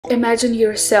Imagine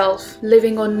yourself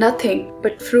living on nothing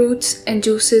but fruits and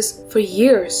juices for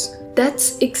years.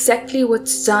 That's exactly what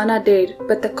Zhanna did,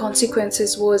 but the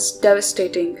consequences was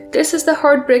devastating. This is the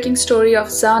heartbreaking story of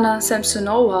Zhanna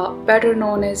Samsonova, better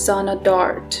known as Zhanna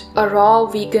Dart, a raw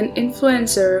vegan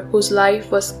influencer whose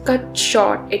life was cut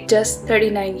short at just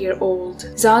 39-year-old.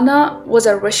 Zhanna was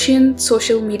a Russian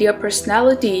social media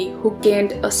personality who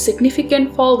gained a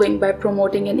significant following by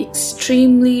promoting an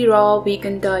extremely raw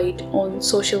vegan diet on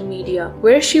social media,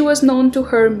 where she was known to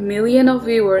her millions of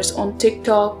viewers on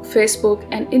TikTok, Facebook,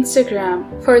 and Instagram.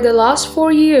 For the last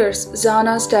 4 years,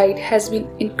 Zhanna's diet has been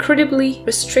incredibly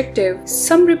restrictive.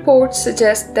 Some reports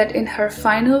suggest that in her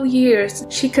final years,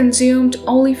 she consumed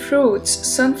only fruits,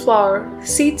 sunflower,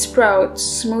 seed sprouts,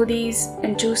 smoothies,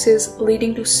 and juices,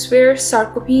 leading to severe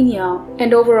sarcopenia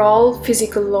and overall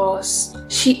physical loss.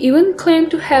 She even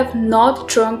claimed to have not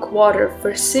drunk water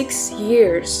for 6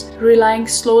 years, relying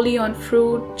solely on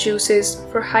fruit juices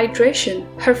for hydration.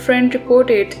 Her friend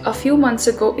reported a few months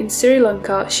ago in Sri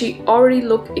Lanka she already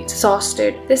looked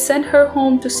exhausted. They sent her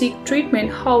home to seek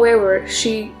treatment, however,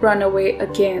 she ran away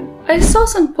again. I saw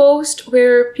some posts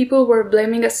where people were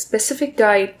blaming a specific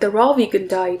diet, the raw vegan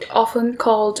diet, often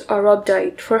called a rub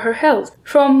diet, for her health.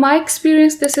 From my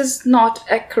experience, this is not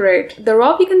accurate. The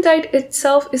raw vegan diet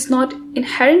itself is not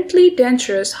inherently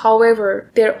dangerous, however,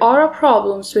 there are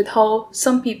problems with how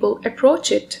some people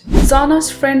approach it. Zhanna's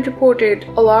friend reported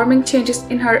alarming changes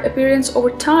in her appearance over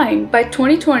time. By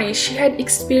 2020, she had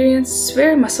experienced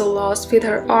severe muscle loss, with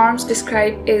her arms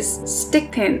described as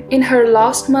stick thin. In her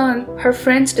last month, her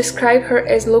friends described her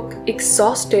as look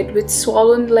exhausted with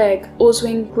swollen leg,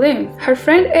 oozing lymph. Her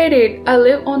friend added, "I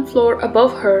live on floor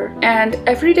above her, and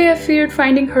every day I feared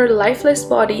finding her lifeless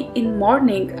body in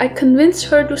morning. I convinced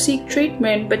her to seek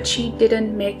treatment, but she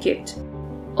didn't make it."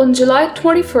 On July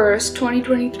 21st,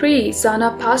 2023,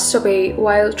 Zhanna passed away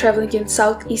while traveling in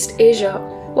Southeast Asia.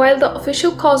 While the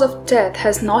official cause of death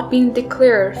has not been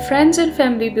declared, friends and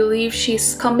family believe she is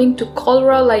succumbing to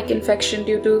cholera-like infection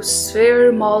due to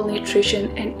severe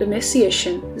malnutrition and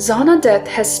emaciation. Zhanna's death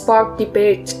has sparked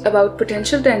debate about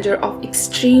potential danger of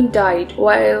extreme diet.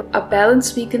 While a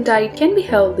balanced vegan diet can be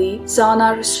healthy,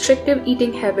 Zhanna's restrictive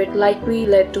eating habit likely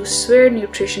led to severe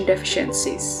nutrition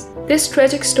deficiencies. This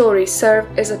tragic story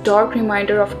served as a dark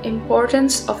reminder of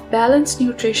importance of balanced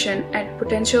nutrition and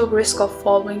potential risk of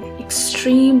following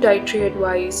extreme dietary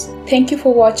advice. Thank you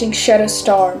for watching Shadow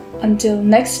Storm. Until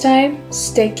next time,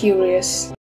 stay curious.